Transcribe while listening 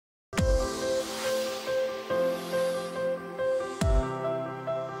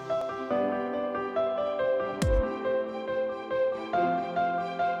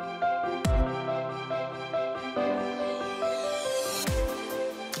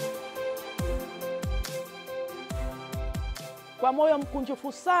Kwa moyo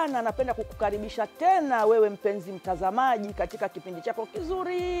mkunjufu sana napenda kukukaribisha tena wewe mpenzi mtazamaji katika kipindi chako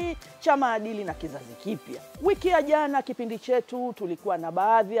kizuri cha Maadili na Kizazi Kipya. Wiki ya jana kipindi chetu tulikuwa na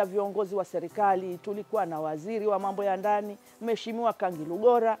baadhi ya viongozi wa serikali, tulikuwa na waziri wa mambo ya ndani, Mheshimiwa Kangi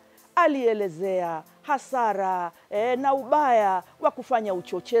Lugora, alielezea hasara na ubaya wa kufanya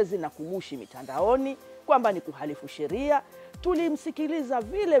uchochezi na kugushi mitandaoni kwamba ni kuhalifu sheria. Tulimsikiliza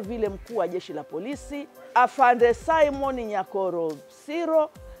vile vile mkuu wa jeshi la polisi Afande Simon Nyakoro Siro,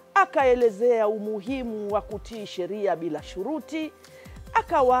 akaelezea umuhimu wa kutii sheria bila shuruti,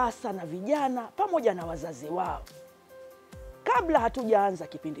 akawaasa na vijana pamoja na wazazi wao. Kabla hatujaanza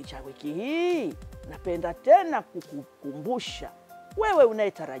kipindi cha wiki hii, napenda tena kukukumbusha wewe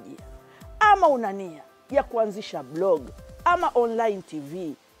unayetarajia ama unania ya kuanzisha blog ama online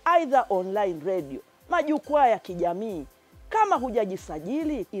TV, aidha online radio, majukwaa ya kijamii. Kama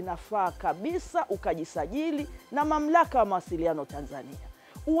hujajisajili, inafaa kabisa ukajisajili na Mamlaka ya Mawasiliano Tanzania,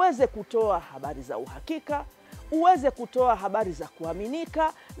 uweze kutoa habari za uhakika, uweze kutoa habari za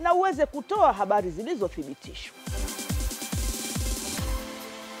kuaminika, na uweze kutoa habari zilizothibitishwa.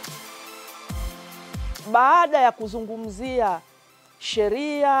 Baada ya kuzungumzia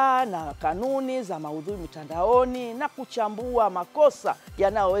sheria na kanuni za maudhui mitandaoni na kuchambua makosa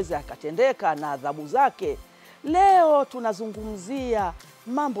yanayoweza yakatendeka na adhabu zake, leo tunazungumzia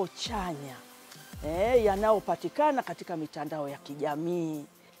mambo chanya yanayopatikana katika mitandao ya kijamii.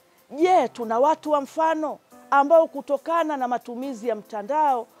 Je, tuna watu wa mfano ambao kutokana na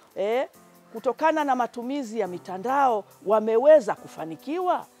matumizi ya mitandao wameweza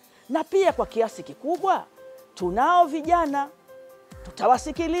kufanikiwa? Na pia kwa kiasi kikubwa tunao vijana,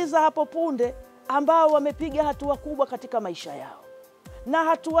 tutawasikiliza hapo punde, ambao wamepiga hatua kubwa katika maisha yao. Na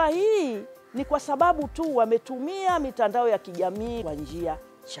hatua hii ni kwa sababu tu wametumia mitandao ya kijamii kwa njia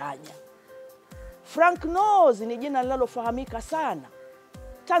chanya. Frank Nose ni jina linalofahamika sana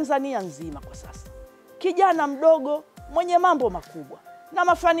Tanzania nzima kwa sasa. Kijana mdogo mwenye mambo makubwa na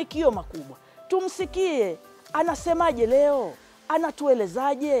mafanikio makubwa. Tumsikie anasemaje leo,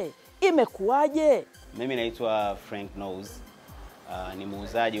 anatuelezaje, imekuwaje? Mimi naitwa Frank Nose, ni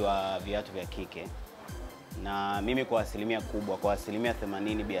muuzaji wa viatu vya kike. Na mimi kwa asilimia kubwa, kwa asilimia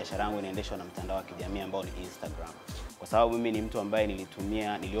 80 biashara yangu inaendeshwa na mtandao wa kijamii ambao ni Instagram. Kwa sababu mimi ni mtu ambaye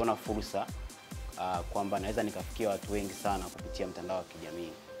niliona fursa kwamba naweza nikafikia watu wengi sana kupitia mtandao wa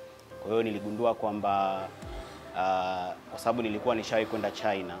kijamii. Kwa hiyo niligundua kwamba kwa sababu nilikuwa nishawahi kwenda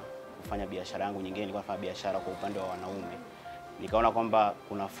China kufanya biashara yangu nyingine, nilikuwa nafanya biashara kwa upande wa wanaume. Nikaona kwamba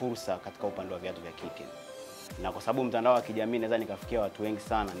kuna fursa katika upande wa viatu vya kike. Na kwa sababu mtandao wa kijamii naweza nikafikia watu wengi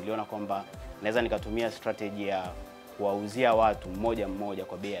sana, niliona kwamba naweza nikatumia strategy ya kuwauzia watu mmoja mmoja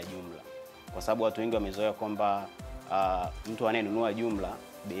kwa bei ya jumla. Kwa sababu watu wengi wamezoea kwamba mtu anayenunua jumla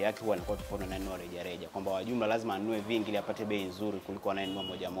bei yake huwa inakuwa tofauti na anayenunua rejareja, kwamba wa jumla lazima anunue vingi ili apate bei nzuri kuliko anayenunua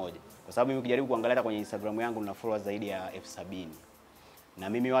moja moja. Kwa sababu mimi ukijaribu kuangalia hata kwenye Instagram yangu nina followers zaidi ya 70,000. Na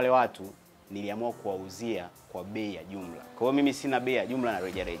mimi wale watu niliamua kuwauzia kwa bei ya jumla. Kwa hiyo mimi sina bei ya jumla na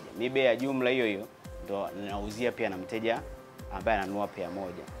rejareja. Mimi bei ya jumla hiyo ndo ninauzia pia na mteja ambaye ananunua pea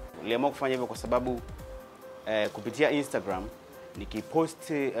moja. Niliamua kufanya hivyo kwa sababu kupitia Instagram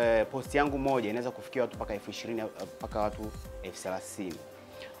nikipost post yangu moja inaweza kufikia watu mpaka 20,000 mpaka watu 30,000.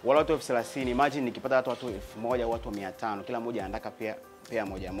 Wala watu 30,000, imagine nikipata watu 1,000 au watu 500, kila mmoja anataka pea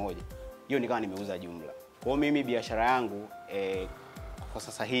moja moja. Hiyo nikawa nimeuza jumla. Kwa hiyo mimi biashara yangu kwa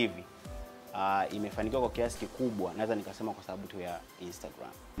sasa hivi imefanikiwa kwa kiasi kikubwa, naweza nikasema kwa sababu tu ya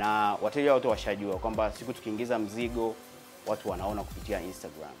Instagram. Na wateja wote washajua kwamba siku tukiingiza mzigo watu wanaona kupitia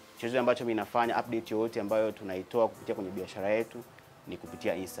Instagram. Chochote ambacho mimi nafanya, update yoyote ambayo tunaitoa kupitia kwenye biashara yetu ni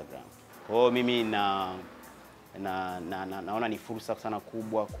kupitia Instagram. Kwa hiyo mimi naona ni fursa sana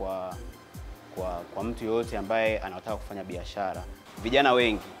kubwa kwa mtu yoyote ambaye anataka kufanya biashara. Vijana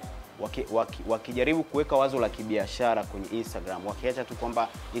wengi wakijaribu kuweka wazo la kibiashara kwenye Instagram, wakiacha tu kwamba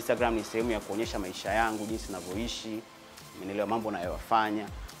Instagram ni sehemu ya kuonyesha maisha yangu, jinsi ninavyoishi, nielewa mambo ninayofanya,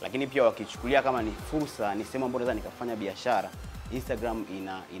 lakini pia wakichukulia kama ni fursa, ni sehemu ambayo naweza nikafanya biashara, Instagram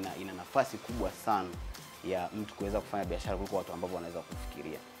ina nafasi kubwa sana ya mtu kuweza kufanya biashara kuliko watu ambao wanaweza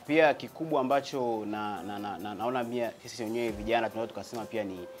kufikiria. Pia kikubwa ambacho naona mimi sisi wenyewe vijana tunaweza tukasema pia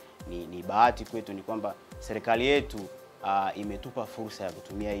ni bahati kwetu, ni kwamba serikali yetu imetupa fursa ya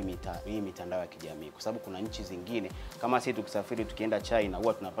kutumia hii mitandao ya kijamii. Kwa sababu kuna nchi zingine kama sisi tukisafiri tukienda China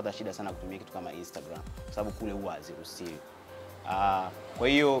huwa tunapata shida sana kutumia kitu kama Instagram, kwa sababu kule huwa haziruhusiwi. Kwa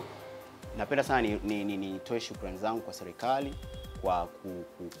hiyo napenda sana nitoe shukrani zangu kwa serikali kwa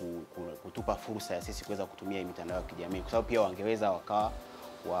kutupa fursa ya sisi kuweza kutumia hii mitandao ya kijamii, kwa sababu pia wangeweza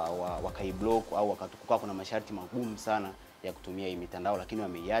wakaiblock au wakatukuwa kuna masharti magumu sana ya kutumia hii mitandao, lakini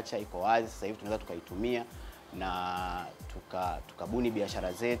wameiacha iko wazi. Sasa hivi tunaweza tukaitumia na tukabuni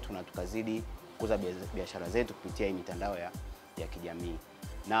biashara zetu na tukazidi kukuza biashara zetu kupitia hii mitandao ya kijamii.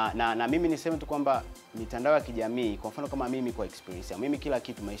 Na mimi niseme tu kwamba mitandao ya kijamii, kwa mfano kama mimi kwa experience, mimi kila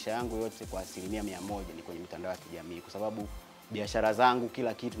kitu maisha yangu yote kwa 100% ni kwenye mitandao ya kijamii, kwa sababu biashara zangu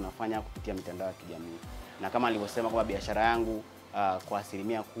kila kitu nafanya kupitia mitandao ya kijamii. Na kama nilivyosema kwamba biashara yangu kwa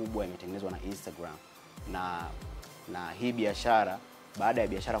 100% kubwa imetengenezwa na Instagram. Na hii biashara, baada ya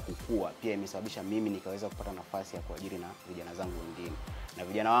biashara kukua, pia imesababisha mimi nikaweza kupata nafasi ya kuajiri na vijana zangu wengine. Na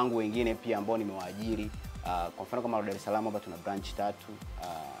vijana wangu wengine pia ambao nimewaajiri, kwa mfano kama Dar es Salaam hapa tuna branch 3,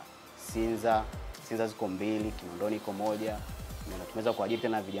 Sinza ziko 2, Kinondoni iko 1, na tumeweza kuajiri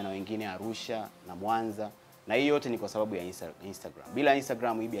tena vijana wengine Arusha na Mwanza. Na hii yote ni kwa sababu ya Instagram. Bila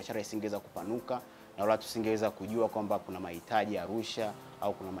Instagram hii biashara isingeweza kupanuka, na wala tusingeweza kujua kwamba kuna mahitaji Arusha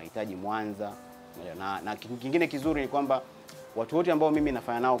au kuna mahitaji Mwanza. Na kingine kizuri ni kwamba watu wote ambao mimi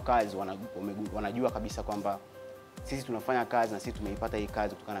nafanya nao kazi wanajua kabisa kwamba sisi tunafanya kazi na sisi tumeipata hii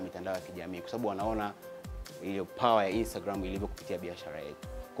kazi kutokana na mitandao ya kijamii, kwa sababu wanaona ile power ya Instagram ilivyo kupitia biashara yetu.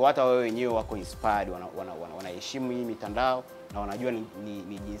 Kwa hata wao wenyewe wako inspired, wanaheshimu hii mitandao na wanajua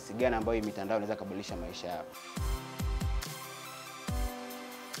ni jinsi gani ambayo hii mitandao inaweza kubadilisha maisha yao.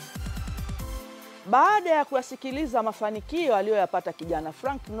 Baada ya kuyasikiliza mafanikio aliyoyapata kijana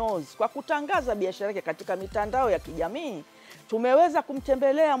Frank Knows kwa kutangaza biashara yake katika mitandao ya kijamii, tumeweza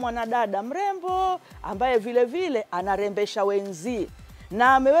kumtembelea mwanadada mrembo ambaye vile vile anarembesha wenzie,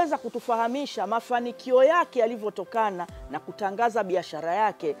 na ameweza kutufahamisha mafanikio yake yalivyotokana na kutangaza biashara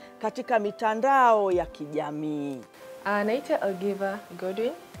yake katika mitandao ya kijamii. Naitwa Algiva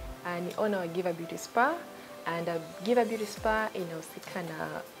Godwin, ni owner wa Giva Beauty Spa, and Giva Beauty Spa inahusika na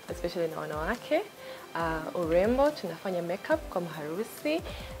especially na wanawake, urembo, tunafanya makeup kwa maharusi,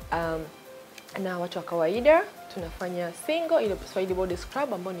 na watu wa kawaida. Tunafanya single ile Swahili body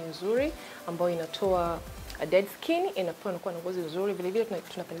scrub ambayo ni nzuri, ambayo inatoa dead skin, inakuwa na ngozi nzuri. Vile vile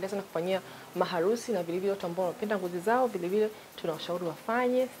tunapendelea sana kufanyia maharusi, na vile vile watu ambao wanapenda ngozi zao vile vile tunawashauri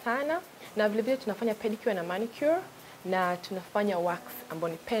wafanye sana. Na vile vile tunafanya pedicure na manicure, na tunafanya wax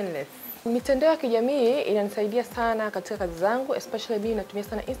ambayo ni painless. Mitandao ya kijamii inanisaidia sana katika kazi zangu, especially mimi natumia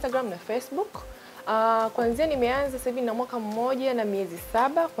sana Instagram na Facebook. Kwanza nimeanza sasa hivi na mwaka mmoja na miezi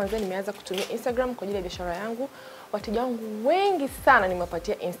 7, kwanza nimeanza kutumia Instagram kwa ajili ya biashara yangu. Wateja wangu wengi sana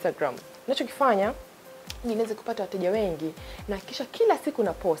nimewapatia Instagram. Ninachokifanya niweze kupata wateja wengi, na kisha kila siku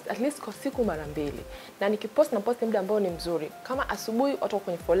na post at least kwa siku mara 2. Na nikipost na post muda ambao ni mzuri. Kama asubuhi watu wako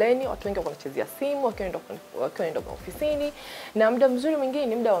kwenye foleni, watu wengi wanachezea simu, wakienda ofisini, na muda mzuri mwingine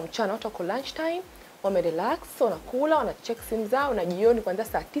ni muda wa mchana, watu wako lunch time, wamerelax, wanakula, wanacheck simu zao, na jioni kuanzia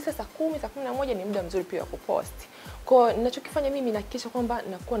saa 9, saa 10, saa 11 ni muda mzuri pia wa kupost. Kwa ninachokifanya mimi nahakikisha kwamba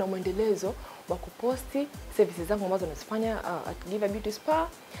nakuwa na muendelezo wa kuposti services zangu ambazo nazifanya at Giva Beauty Spa,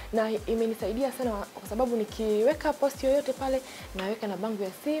 na imenisaidia sana kwa sababu nikiweka post yoyote pale naweka na bango ya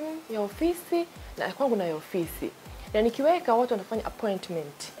simu ya ofisi na kwangu na ya ofisi, na nikiweka watu wanafanya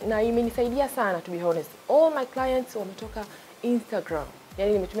appointment, na imenisaidia sana to be honest. All my clients wametoka Instagram.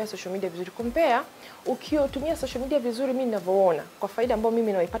 Yani nimetumia social media vizuri. Compare ukitumia social media vizuri, mimi ninavyoona kwa faida ambayo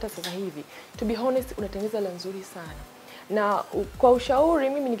mimi naipata sasa hivi, to be honest unatengeneza la nzuri sana. Na kwa ushauri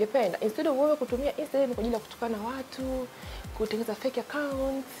mimi ningependa instead of wewe kutumia Instagram kwa ajili ya kutukana watu, kutengeneza fake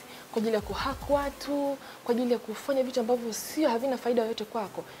accounts, kwa ajili ya kuhack watu, kwa ajili ya kufanya vitu ambavyo sio havina faida yoyote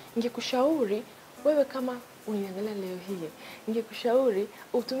kwako, ningekushauri wewe kama uniangalia leo hii, ningekushauri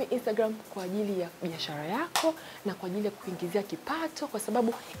utumie Instagram kwa ajili ya biashara yako na kwa ajili ya kuingizia kipato, kwa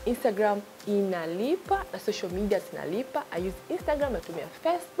sababu Instagram inalipa na social media zinalipa. I use Instagram, natumia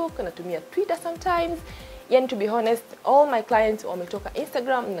Facebook, natumia Twitter sometimes. Yani to be honest, all my clients wametoka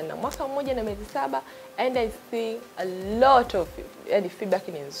Instagram na mwaka mmoja na miezi 7, and I see a lot of feedback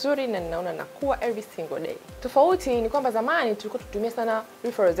ni nzuri, na ninaona nakuwa every single day. Tofauti ni kwamba zamani tulikuwa tutumia sana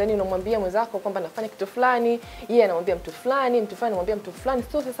referrals, yani unamwambia mwenzako kwamba nafanya kitu fulani, yeye anamwambia mtu fulani anamwambia mtu fulani.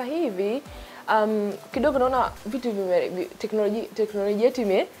 So sasa hivi kidogo naona vitu teknolojia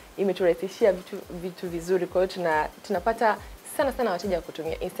yetu imeturahisishia vitu vizuri, kwa hiyo tunapata sana wateja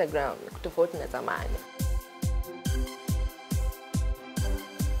kutumia Instagram tofauti na zamani.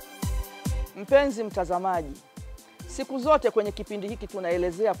 Mpenzi mtazamaji, siku zote kwenye kipindi hiki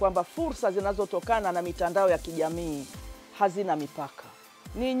tunaelezea kwamba fursa zinazotokana na mitandao ya kijamii hazina mipaka.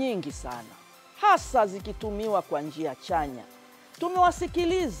 Ni nyingi sana, hasa zikitumiwa kwa njia chanya.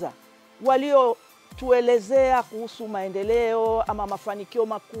 Tumewasikiliza waliotuelezea kuhusu maendeleo ama mafanikio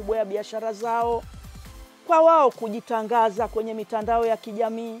makubwa ya biashara zao kwa wao kujitangaza kwenye mitandao ya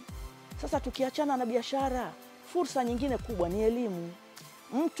kijamii. Sasa tukiachana na biashara, fursa nyingine kubwa ni elimu.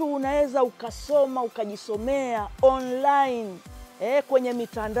 Mtu unaweza ukasoma, ukajisomea online kwenye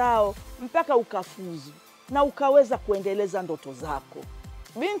mitandao mpaka ukafuzu. na ukaweza kuendeleza ndoto zako.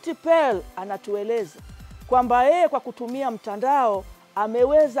 Binti Pearl anatueleza kwamba yeye kwa kutumia mtandao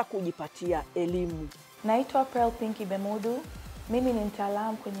ameweza kujipatia elimu. Naitwa Pearl Pinky Bemudu. Mimi ni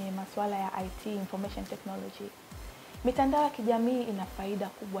mtaalamu kwenye masuala ya IT, Information Technology. Mitandao ya kijamii ina faida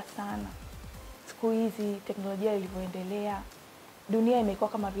kubwa sana. Siku hizi teknolojia ilivyoendelea, dunia imekuwa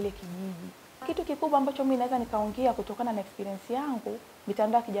kama vile kijiji. Kitu kikubwa ambacho mimi naweza nikaongea kutokana na experience yangu,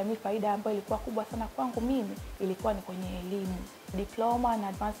 mitandao ya kijamii faida ambayo ilikuwa kubwa sana kwangu mimi ilikuwa ni kwenye elimu. Diploma na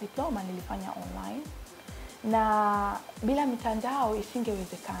advanced diploma nilifanya online. Na bila mitandao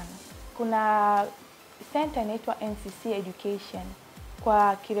isingewezekana. Kuna center inaitwa NCC Education,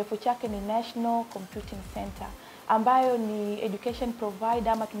 kwa kirefu chake ni National Computing Center, ambayo ni education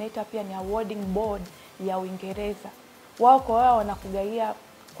provider ama tunaita pia ni awarding board ya Uingereza. Wao kwa wao wanakugaia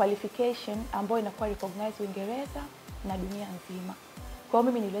qualification ambayo inakuwa recognized Uingereza na dunia nzima. Kwa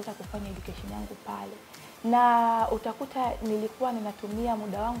hiyo mimi niliweza kufanya education yangu pale. Na utakuta nilikuwa ninatumia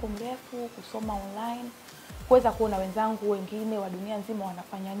muda wangu mrefu kusoma online, kuweza kuona wenzangu wengine wa dunia nzima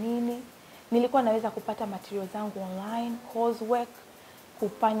wanafanya nini. Nilikuwa naweza kupata material zangu online, coursework,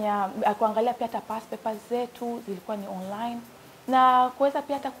 kuangalia pia hata past papers zetu zilikuwa ni online, na kuweza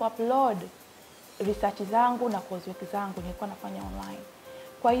pia hata kuupload research zangu na coursework zangu nilikuwa nafanya online.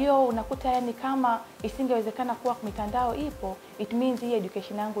 Kwa hiyo unakuta yani kama isingewezekana kuwa mitandao ipo, it means hii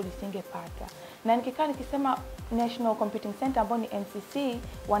education yangu nisingepata. Na nikikaa nikisema National Computing Center ambao ni NCC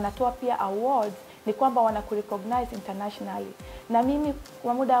wanatoa pia awards, ni kwamba wanakurecognize internationally. Na mimi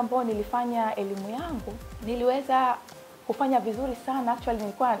kwa muda ambao nilifanya elimu yangu, niliweza kufanya vizuri sana. Actually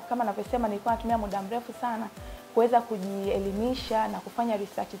nilikuwa kama ninavyosema nilikuwa natumia muda mrefu sana kuweza kujielimisha na kufanya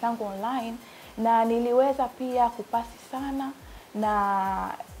research zangu online, na niliweza pia kupasi sana.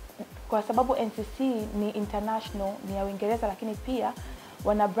 Na kwa sababu NCC ni international, ni ya Uingereza, lakini pia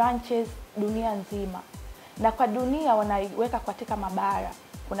wana branches dunia nzima. Na kwa dunia wanaiweka katika mabara.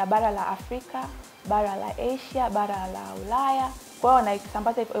 Kuna bara la Afrika, bara la Asia, bara la Ulaya. Kwa hiyo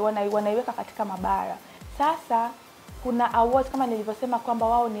wanaisambaza, wanaiweka katika mabara. Sasa kuna awards kama nilivyosema kwamba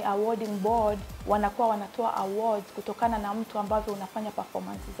wao ni awarding board, wanakuwa wanatoa awards kutokana na mtu ambavyo unafanya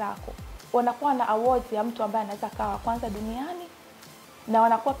performance zako. Wanakuwa na awards ya mtu ambaye anaweza kawa kwanza duniani, na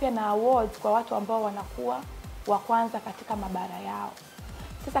wanakuwa pia na awards kwa watu ambao wanakuwa wa kwanza katika mabara yao.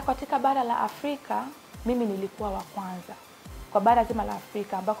 Sasa katika bara la Afrika mimi nilikuwa wa kwanza kwa bara zima la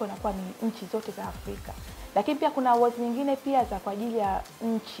Afrika, ambako inakuwa ni nchi zote za Afrika. Lakini pia kuna awards nyingine pia za kwa ajili ya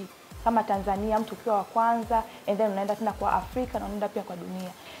nchi kama Tanzania, mtu ukiwa wa kwanza and then unaenda tena kwa Afrika na unaenda pia kwa dunia.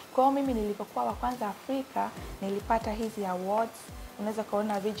 Kwa hiyo mimi nilipokuwa wa kwanza Afrika nilipata hizi awards. Unaweza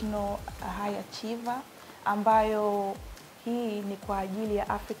kuona regional high achiever, ambayo hii ni kwa ajili ya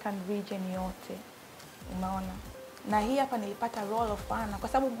African region yote. Umeona? Na hii hapa nilipata Roll of Honor kwa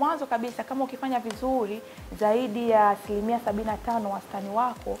sababu mwanzo kabisa kama ukifanya vizuri zaidi ya 75% wastani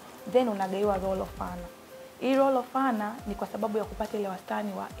wako, then unagaiwa Roll of Honor. Hii Roll of Honor ni kwa sababu ya kupata ile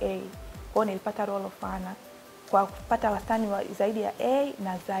wastani wa A. Kwa hiyo nilipata Roll of Honor kwa kupata wastani wa zaidi ya A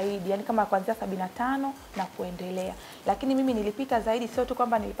na zaidi, yani kama kuanzia 75 na kuendelea. Lakini mimi nilipita zaidi, sio tu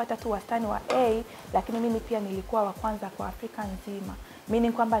kwamba nilipata tu wastani wa A, lakini mimi pia nilikuwa wa kwanza kwa Afrika nzima.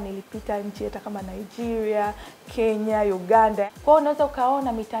 Meaning kwamba nilipita nchi hata kama Nigeria, Kenya, Uganda. Kwa hiyo unaweza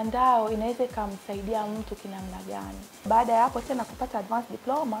ukaona mitandao inaweza kumsaidia mtu kinamna gani. Baada ya hapo tena kupata advanced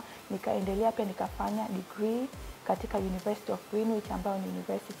diploma, nikaendelea pia nikafanya degree katika University of Greenwich, ambayo ni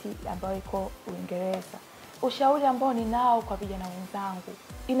university ambayo iko Uingereza. Ushauri ambao ninao kwa vijana wenzangu,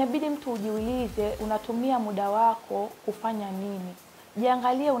 inabidi mtu ujiulize unatumia muda wako kufanya nini.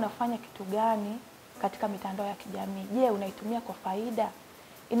 Jiangalie unafanya kitu gani katika mitandao ya kijamii. Je, unaitumia kwa faida?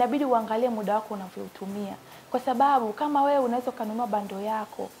 Inabidi uangalie muda wako unavyotumia. Kwa sababu kama wewe unaweza kununua bando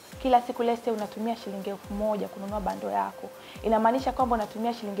yako kila siku, lese unatumia shilingi 1000 kununua bando yako, inamaanisha kwamba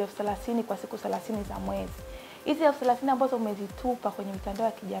unatumia shilingi 30,000 kwa siku 30 za mwezi. Hizi 30,000 ambazo umezitupa kwenye mitandao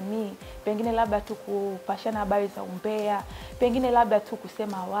ya kijamii, pengine labda tu kupashana habari za umbea, pengine labda tu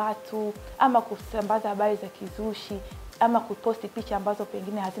kusema watu, ama kusambaza habari za kizushi, ama kuposti picha ambazo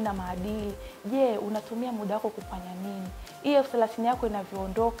pengine hazina maadili. Je, unatumia muda wako kufanya nini? Hiyo 30,000 yako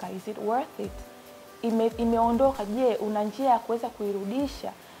inavyoondoka, is it worth it? Imeondoka, je, una njia ya kuweza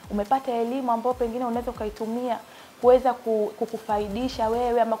kuirudisha? Umepata elimu ambayo pengine unaweza ukaitumia kuweza kukufaidisha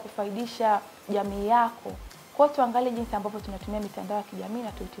wewe ama kufaidisha jamii yako? Kwa hiyo tuangalie jinsi ambavyo tunatumia mitandao ya kijamii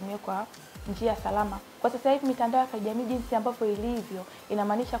na tuitumie kwa njia salama. Kwa sasa hivi mitandao ya kijamii jinsi ambavyo ilivyo,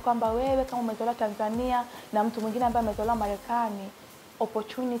 inamaanisha kwamba wewe kama umezaliwa Tanzania na mtu mwingine ambaye amezaliwa Marekani,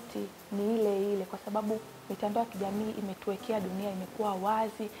 opportunity ni ile ile, kwa sababu mitandao ya kijamii imetuwekea dunia, imekuwa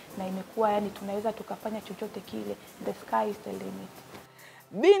wazi na imekuwa yani tunaweza tukafanya chochote kile. The sky is the limit.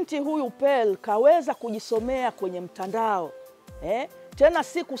 Binti huyu Pearl kaweza kujisomea kwenye mtandao. Tena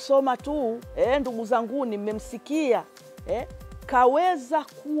si kusoma tu, ndugu zangu mmemsikia. Kaweza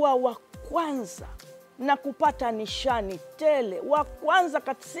kuwa wa kwanza na kupata nishani tele, wa kwanza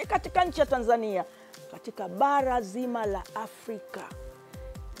si katika nchi ya Tanzania, katika bara zima la Afrika.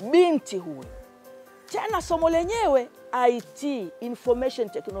 Binti huyu, tena somo lenyewe IT, information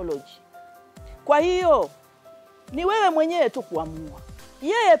technology. Kwa hiyo ni wewe mwenyewe tu kuamua.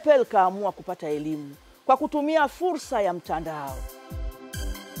 Yeye Pearl kaamua kupata elimu kwa kutumia fursa ya mtandao.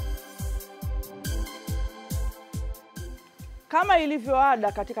 Kama ilivyo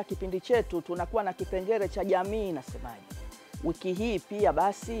ada katika kipindi chetu, tunakuwa na kipengele cha jamii inasemaje. Wiki hii pia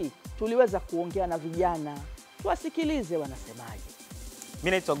basi tuliweza kuongea na vijana, tuwasikilize wanasemaje.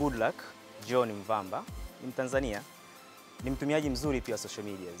 Mimi naitwa Goodluck John Mvamba, ni Mtanzania, ni mtumiaji mzuri pia wa social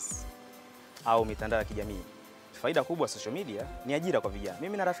medias au mitandao ya kijamii. Faida kubwa social media ni ajira kwa vijana.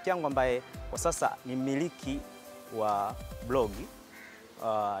 Mimi na rafiki yangu ambaye kwa sasa ni mmiliki wa blogi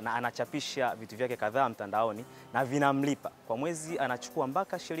na anachapisha vitu vyake kadhaa mtandaoni na vinamlipa. Kwa mwezi anachukua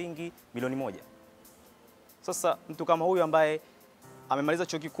mpaka shilingi milioni 1. Sasa mtu kama huyu ambaye amemaliza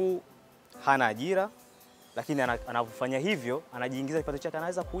chuo kikuu, hana ajira, lakini anapofanya hivyo anajiingiza kipato chake,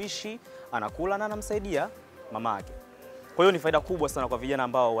 anaweza kuishi, anakula na anamsaidia mama yake. Kwa hiyo ni faida kubwa sana kwa vijana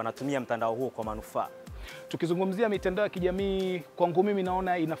ambao wanatumia mtandao huo kwa manufaa. Tukizungumzia mitandao ya kijamii, kwangu mimi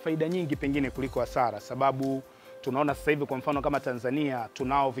naona ina faida nyingi pengine kuliko hasara, sababu tunaona sasa hivi kwa mfano kama Tanzania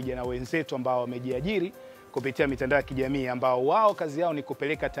tunao vijana wenzetu ambao wamejiajiri kupitia mitandao ya kijamii, ambao wao kazi yao ni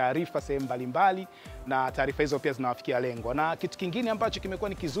kupeleka taarifa sehemu mbalimbali, na taarifa hizo pia zinawafikia lengo. Na kitu kingine ambacho kimekuwa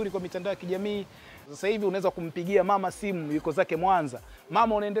ni kizuri kwa mitandao ya kijamii, sasa hivi unaweza kumpigia mama simu, yuko zake Mwanza,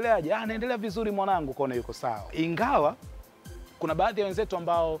 mama unaendeleaje? Naendelea vizuri mwanangu, kaona yuko sawa. Ingawa kuna baadhi ya wenzetu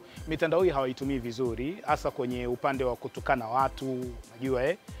ambao mitandao hii hawaitumii vizuri, hasa kwenye upande wa kutukana watu,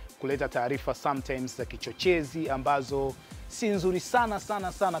 unajua kuleta taarifa sometimes za kichochezi ambazo si nzuri sana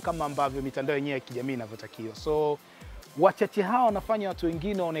kama ambavyo mitandao yenyewe ya kijamii inavyotakiwa. So wachache hao wanafanya watu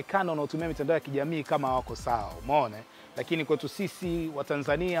wengine waonekane wanaotumia mitandao ya kijamii kama wako sawa, umeona? Lakini kwetu sisi wa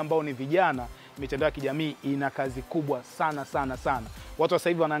Tanzania ambao ni vijana, mitandao ya kijamii ina kazi kubwa sana. Watu sasa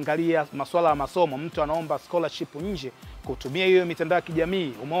hivi wanaangalia masuala ya masomo, mtu anaomba scholarship nje kutumia hiyo mitandao ya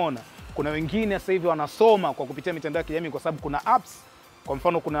kijamii, umeona? Kuna wengine sasa hivi wanasoma kwa kupitia mitandao ya kijamii kwa sababu kuna apps. Kwa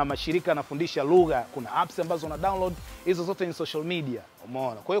mfano kuna mashirika yanafundisha lugha, kuna apps ambazo una download, hizo zote ni social media,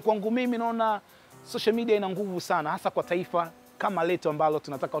 umeona? Kwa hiyo kwangu mimi naona social media ina nguvu sana, hasa kwa taifa kama letu ambalo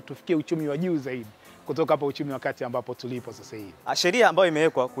tunataka tufikie uchumi wa juu zaidi kutoka hapa uchumi wakati ambapo tulipo sasa hivi. Sheria ambayo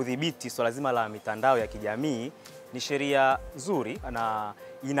imewekwa kudhibiti swala zima la mitandao ya kijamii ni sheria nzuri na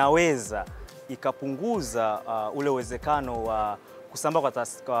inaweza ikapunguza ule uwezekano wa kusambaa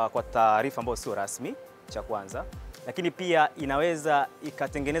kwa taarifa ambazo sio rasmi, cha kwanza. Lakini pia inaweza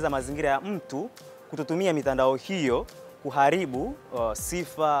ikatengeneza mazingira ya mtu kutotumia mitandao hiyo kuharibu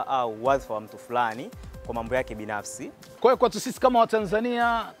sifa au wadhifa wa mtu fulani kwa mambo yake binafsi. Kwa hiyo kwetu sisi kama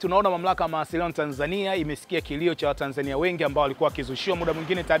Watanzania, tunaona mamlaka ya mawasiliano Tanzania imesikia kilio cha Watanzania wengi ambao walikuwa wakizushiwa muda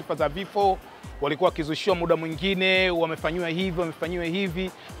mwingine taarifa za vifo, walikuwa wakizushiwa muda mwingine wamefanywa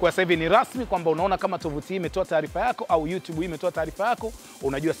hivi. Kwa sasa hivi ni rasmi kwamba unaona kama tovuti hii imetoa taarifa yako au YouTube hii imetoa taarifa yako,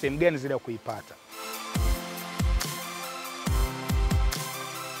 unajua sehemu gani zile kuipata.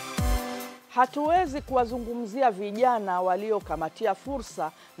 Hatuwezi kuwazungumzia vijana waliokamatia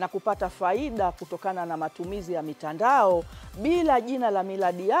fursa na kupata faida kutokana na matumizi ya mitandao bila jina la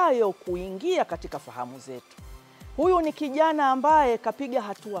miladi yayo kuingia katika fahamu zetu. Huyu ni kijana ambaye kapiga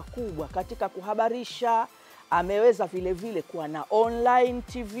hatua kubwa katika kuhabarisha. Ameweza vile kuwa na online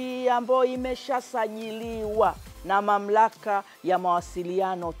TV ambayo imeshasajiliwa na mamlaka ya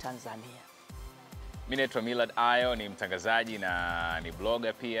mawasiliano Tanzania. Mimi naitwa Millard Ayo, ni mtangazaji na ni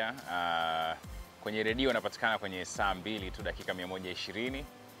blogger pia. Kwenye redio napatikana kwenye saa 2 tu dakika 120,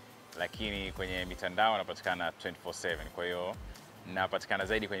 lakini kwenye mitandao napatikana 24/7. Kwa hiyo napatikana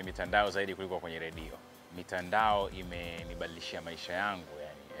zaidi kwenye mitandao zaidi kuliko kwenye redio. Mitandao imenibadilishia maisha yangu,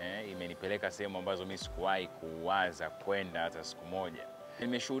 yani imenipeleka sehemu ambazo mimi sikuwahi kuwaza kwenda hata siku moja.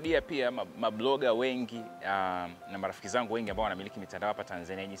 Nimeshuhudia pia mabloga wengi na marafiki zangu wengi ambao wanamiliki mitandao hapa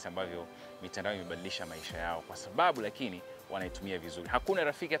Tanzania, jinsi ambavyo mitandao imebadilisha maisha yao kwa sababu lakini wanaitumia vizuri. Hakuna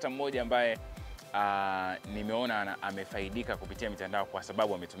rafiki hata mmoja ambaye nimeona amefaidika kupitia mitandao kwa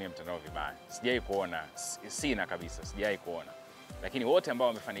sababu ametumia mitandao vibaya. Sijawahi kuona, sina kabisa, sijawahi kuona. Lakini wote ambao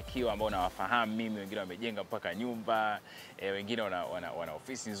wamefanikiwa, ambao nawafahamu mimi, wengine wamejenga mpaka nyumba, wengine wana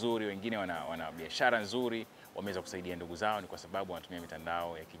ofisi nzuri, wengine wana biashara nzuri, wameweza kusaidia ndugu zao, ni kwa sababu wanatumia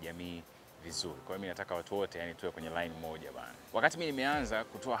mitandao ya kijamii vizuri. Kwa hiyo mimi nataka watu wote tuwe kwenye line moja bana. Wakati mimi nimeanza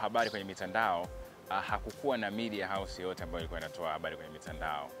kutoa habari kwenye mitandao, hakukuwa na media house yote ambayo ilikuwa inatoa habari kwenye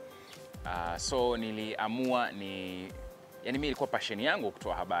mitandao. So niliamua yani mimi ilikuwa passion yangu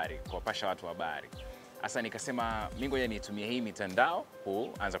kutoa habari, kuwapasha watu habari. Sasa nikasema mimi ngoja nitumie hii mitandao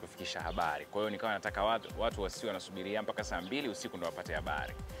kuanza kufikisha habari. Kwa hiyo nikawa nataka watu wasiwe wanasubiria mpaka saa 2 usiku ndo wapate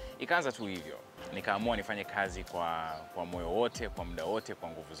habari. Ikaanza tu hivyo. Nikaamua nifanye kazi kwa moyo wote, kwa muda wote, kwa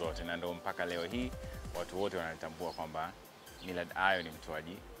nguvu zote, na ndio mpaka leo hii watu wote wanatambua kwamba Millard Ayo ni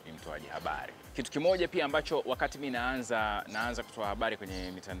mtoaji habari. Kitu kimoja pia ambacho wakati mimi naanza kutoa habari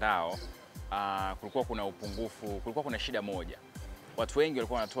kwenye mitandao, kulikuwa kuna upungufu, kulikuwa kuna shida moja. Watu wengi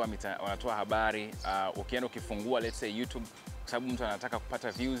walikuwa wanatoa habari, ukienda ukifungua let's say YouTube, kwa sababu mtu anataka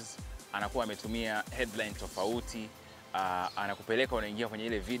kupata views, anakuwa ametumia headline tofauti, anakupeleka unaingia kwenye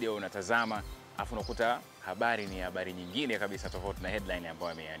ile video unatazama, afu unakuta habari ni habari nyingine kabisa tofauti na headline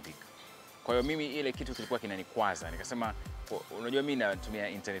ambayo ameandika. Kwa hiyo mimi ile kitu kilikuwa kinanikwaza. Nikasema unajua mimi natumia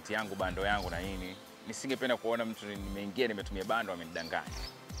internet yangu, bando yangu na nini, nisingependa kuona mtu nimeingia nimetumia bando amenidanganya.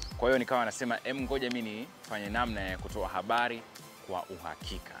 Kwa hiyo nikawa nasema ngoja mimi nifanye namna ya kutoa habari kwa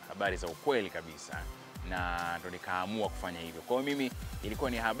uhakika, habari za ukweli kabisa, na ndo nikaamua kufanya hivyo. Kwa hiyo mimi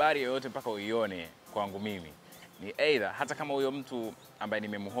ilikuwa ni habari yoyote mpaka uione kwangu mimi ni either, hata kama huyo mtu ambaye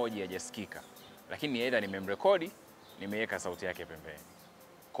nimemhoji hajasikika, lakini ni either nimemrekodi, nimeweka sauti yake pembeni.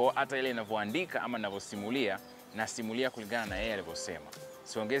 Kwa hata ile ninavyoandika ama ninavyosimulia, nasimulia kulingana na yeye alivyosema.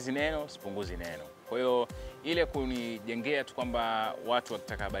 Siongezi neno, sipunguzi neno. Kwa hiyo ile kunijengea tu kwamba watu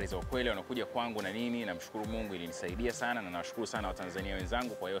wakitaka habari za ukweli wanakuja kwangu na nini, namshukuru Mungu ilinisaidia sana, na nawashukuru sana Watanzania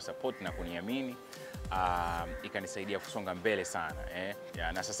wenzangu kwa hiyo support na kuniamini. Ikanisaidia kusonga mbele sana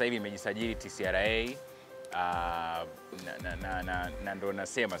na sasa hivi nimejisajili TCRA, na ndo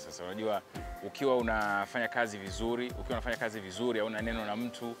nasema sasa, unajua ukiwa unafanya kazi vizuri, au una neno na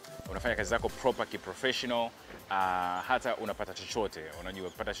mtu, unafanya kazi zako proper professional, hata unapata chochote. Unajua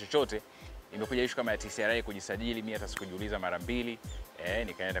kupata chochote, imekuja issue kama ya TCRA kujisajili, mimi hata sikujiuliza mara 2,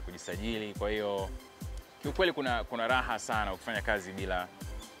 nikaenda kujisajili. Kwa hiyo kiukweli kuna raha sana ukifanya kazi bila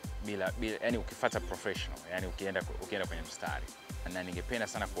yani ukifuata professional, yani ukienda kwenye mstari. Na ningependa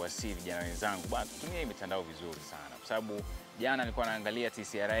sana kuwasihi vijana wenzangu, bwana, tutumie hii mitandao vizuri sana, kwa sababu jana nilikuwa naangalia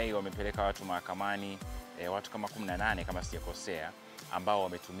TCRA wamepeleka watu mahakamani, watu kama 18 kama sijakosea, ambao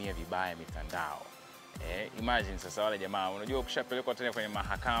wametumia vibaya mitandao. Imagine sasa wale jamaa, unajua ukishapelekwa tena kwenye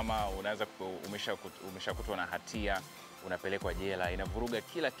mahakama, unaanza umeshakutwa na hatia, unapelekwa jela, inavuruga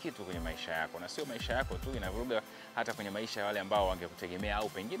kila kitu kwenye maisha yako, na sio maisha yako tu, inavuruga hata kwenye maisha ya wale ambao wangekutegemea au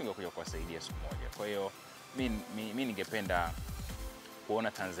pengine ungekuja kuwasaidia siku moja. Kwa hiyo mimi ningependa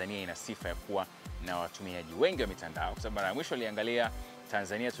kuona Tanzania ina sifa ya kuwa na watumiaji wengi wa mitandao, kwa sababu mara ya mwisho niliangalia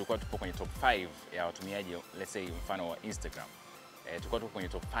Tanzania tulikuwa tupo kwenye top 5 ya watumiaji, let's say mfano wa Instagram. Tulikuwa tupo kwenye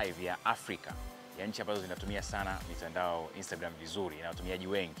top 5 ya Afrika, ya nchi ambazo zinatumia sana mitandao Instagram vizuri na watumiaji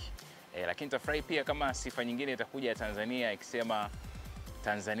wengi. Lakini tafurahi pia kama sifa nyingine itakuja ya Tanzania ikisema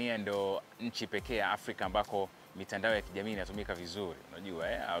Tanzania ndo nchi pekee ya Afrika ambako mitandao ya kijamii inatumika vizuri. Unajua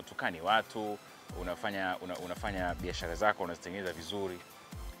hautukani watu, unafanya biashara zako unazitengeneza vizuri.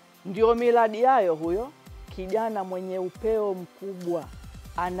 Ndio Millard Ayo huyo, kijana mwenye upeo mkubwa,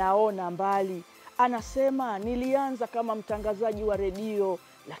 anaona mbali. Anasema nilianza kama mtangazaji wa redio,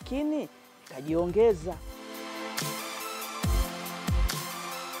 lakini nikajiongeza.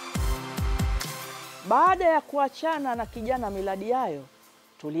 Baada ya kuachana na kijana Millard Ayo,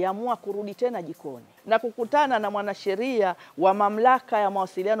 tuliamua kurudi tena jikoni na kukutana na mwanasheria wa Mamlaka ya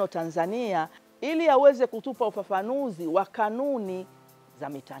Mawasiliano Tanzania ili aweze kutupa ufafanuzi wa kanuni za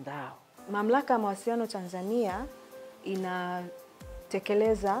mitandao. Mamlaka ya Mawasiliano Tanzania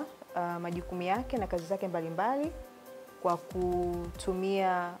inatekeleza majukumu yake na kazi zake mbalimbali kwa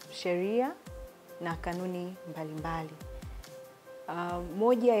kutumia sheria na kanuni mbalimbali.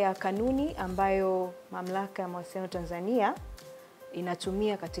 Moja ya kanuni ambayo Mamlaka ya Mawasiliano Tanzania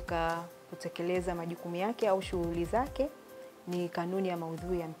inatumia katika kutekeleza majukumu yake au shughuli zake ni kanuni ya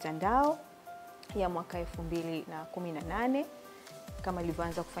maudhui ya mtandao ya mwaka 2018 kama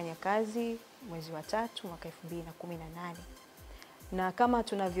ilivyoanza kufanya kazi mwezi wa 3 mwaka 2018. Na kama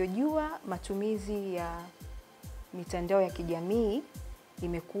tunavyojua, matumizi ya mitandao ya kijamii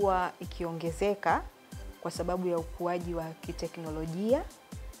imekuwa ikiongezeka kwa sababu ya ukuaji wa kiteknolojia.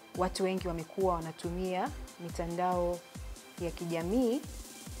 Watu wengi wamekuwa wanatumia mitandao ya kijamii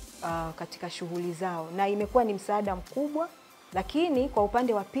katika shughuli zao, na imekuwa ni msaada mkubwa. Lakini kwa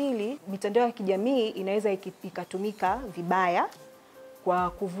upande wa pili, mitandao ya kijamii inaweza ikatumika vibaya kwa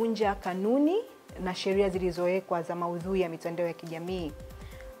kuvunja kanuni na sheria zilizowekwa za maudhui ya mitandao ya kijamii.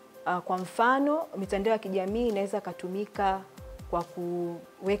 Kwa mfano, mitandao ya kijamii inaweza kutumika kwa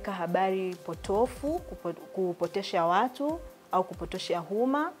kuweka habari potofu, kupotosha watu au kupotosha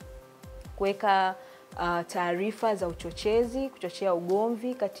umma, kuweka taarifa za uchochezi, kuchochea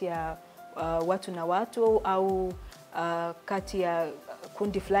ugomvi kati ya watu na watu au kati ya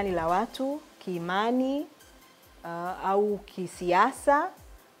kundi fulani la watu kiimani au kisiasa.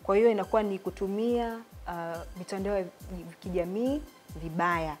 Kwa hiyo inakuwa ni kutumia mitandao ya kijamii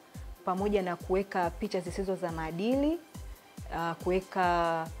vibaya, pamoja na kuweka picha zisizo za maadili,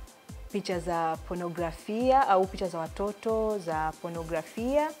 kuweka picha za pornografia au picha za watoto za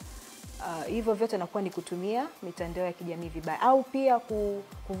pornografia. Hivyo vyote inakuwa ni kutumia mitandao ya kijamii vibaya, au pia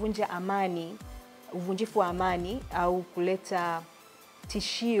kuvunja amani, uvunjifu wa amani au kuleta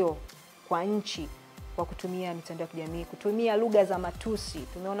tishio kwa nchi kwa kutumia mitandao ya kijamii, kutumia lugha za matusi.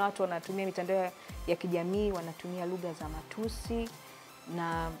 Tumeona watu wanatumia mitandao ya kijamii, wanatumia lugha za matusi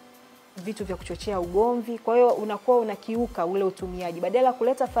na vitu vya kuchochea ugomvi. Kwa hiyo unakuwa unakiuka ule utumiaji. Badala ya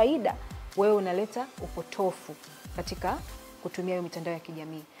kuleta faida, wewe unaleta upotofu katika kutumia hiyo mitandao ya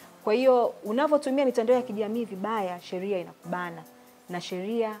kijamii. Kwa hiyo unavyotumia mitandao ya kijamii vibaya, sheria inakubana na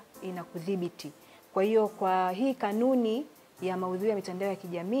sheria inakudhibiti. Kwa hiyo kwa hii kanuni ya maudhui ya mitandao ya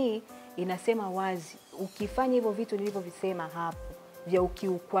kijamii inasema wazi, ukifanya hivyo vitu nilivyovisema hapo vya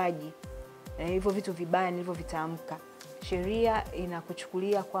ukiukwaji, hivyo vitu vibaya nilivyovitamka, sheria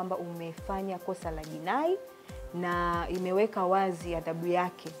inakuchukulia kwamba umefanya kosa la jinai na imeweka wazi adhabu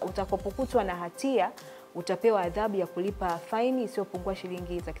yake. Utakapokutwa na hatia, utapewa adhabu ya kulipa faini isiyopungua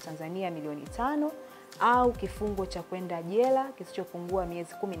shilingi za Kitanzania milioni 5 au kifungo cha kwenda jela kisichopungua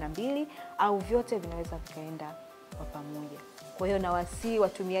miezi 12 au vyote vinaweza vikaenda kwa pamoja. Kwa hiyo nawasihi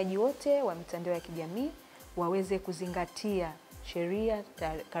watumiaji wote wa mitandao ya kijamii waweze kuzingatia sheria,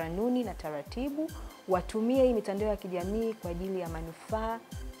 kanuni na taratibu, watumie hii mitandao ya kijamii kwa ajili ya manufaa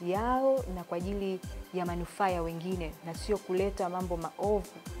yao na kwa ajili ya manufaa ya wengine na sio kuleta mambo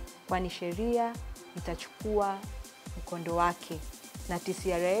maovu, kwani sheria itachukua mkondo wake na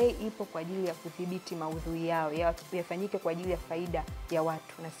TCRA ipo kwa ajili ya kudhibiti maudhui yao yafanyike kwa ajili ya faida ya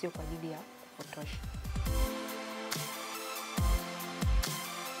watu na sio kwa ajili ya kupotosha.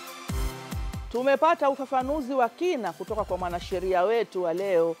 Tumepata ufafanuzi wa kina kutoka kwa mwanasheria wetu wa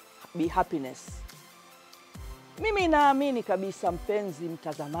leo, Bi Happiness. Mimi naamini kabisa, mpenzi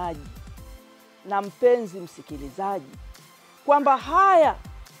mtazamaji na mpenzi msikilizaji, kwamba haya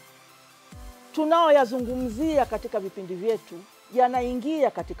tunaoyazungumzia katika vipindi vyetu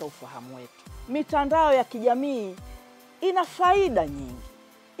yanaingia katika ufahamu wetu. Mitandao ya kijamii ina faida nyingi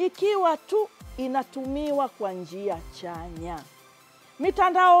ikiwa tu inatumiwa kwa njia chanya.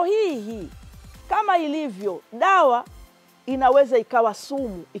 Mitandao hii kama ilivyo dawa, inaweza ikawa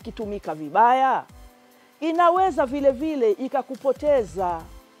sumu ikitumika vibaya, inaweza vile vile ikakupoteza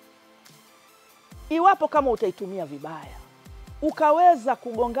iwapo kama utaitumia vibaya, ukaweza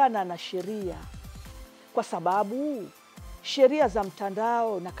kugongana na sheria, kwa sababu sheria za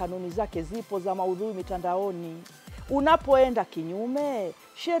mtandao na kanuni zake zipo za maudhui mitandaoni. Unapoenda kinyume,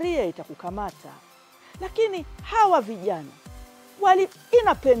 sheria itakukamata. Lakini hawa vijana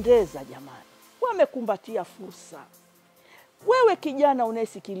inapendeza jamani, wamekumbatia fursa. Wewe kijana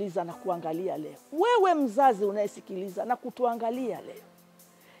unayesikiliza na kuangalia leo, wewe mzazi unayesikiliza na kutuangalia leo,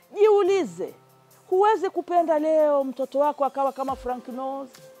 jiulize, huwezi kupenda leo mtoto wako akawa kama Frank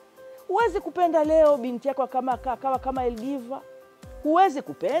Nose? Huwezi kupenda leo binti yako akawa kama Eldiva? Huwezi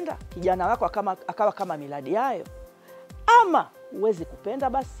kupenda kijana wako akawa kama Miladi Yayo? Ama huwezi kupenda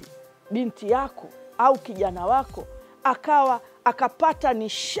basi binti yako au kijana wako akapata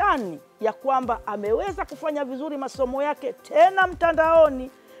nishani ya kwamba ameweza kufanya vizuri masomo yake tena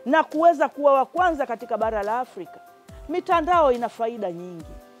mtandaoni na kuweza kuwa wa kwanza katika bara la Afrika? Mitandao ina faida nyingi.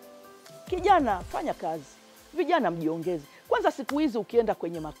 Kijana, fanya kazi. Vijana, mjiongeze. Kwanza siku hizi ukienda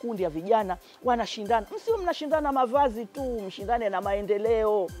kwenye makundi ya vijana wanashindana, msio mnashindana mavazi tu, mshindane na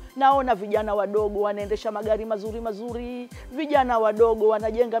maendeleo. Naona vijana wadogo wanaendesha magari mazuri, vijana wadogo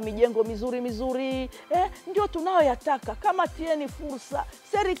wanajenga mijengo mizuri. Ndio tunayoyataka. Kama tieni fursa.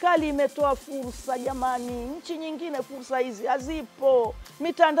 Serikali imetoa fursa jamani, nchi nyingine fursa hizi hazipo.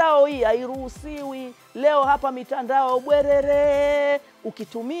 Mitandao hii hairuhusiwi. Leo hapa mitandao bwerere,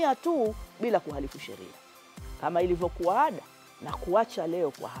 ukitumia tu bila kuhalifu sheria. Kama ilivyokuwa ada na kuacha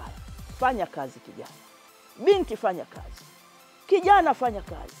leo kwa haya. Fanya kazi kijana. Binti, fanya kazi. Kijana, fanya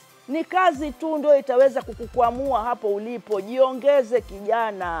kazi. Ni kazi tu ndio itaweza kukukwamua hapo ulipo. Jiongeze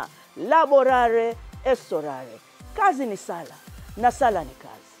kijana. Laborare estorare. Kazi ni sala na sala ni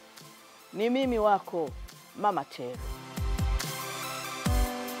kazi. Ni mimi wako Mama Terry.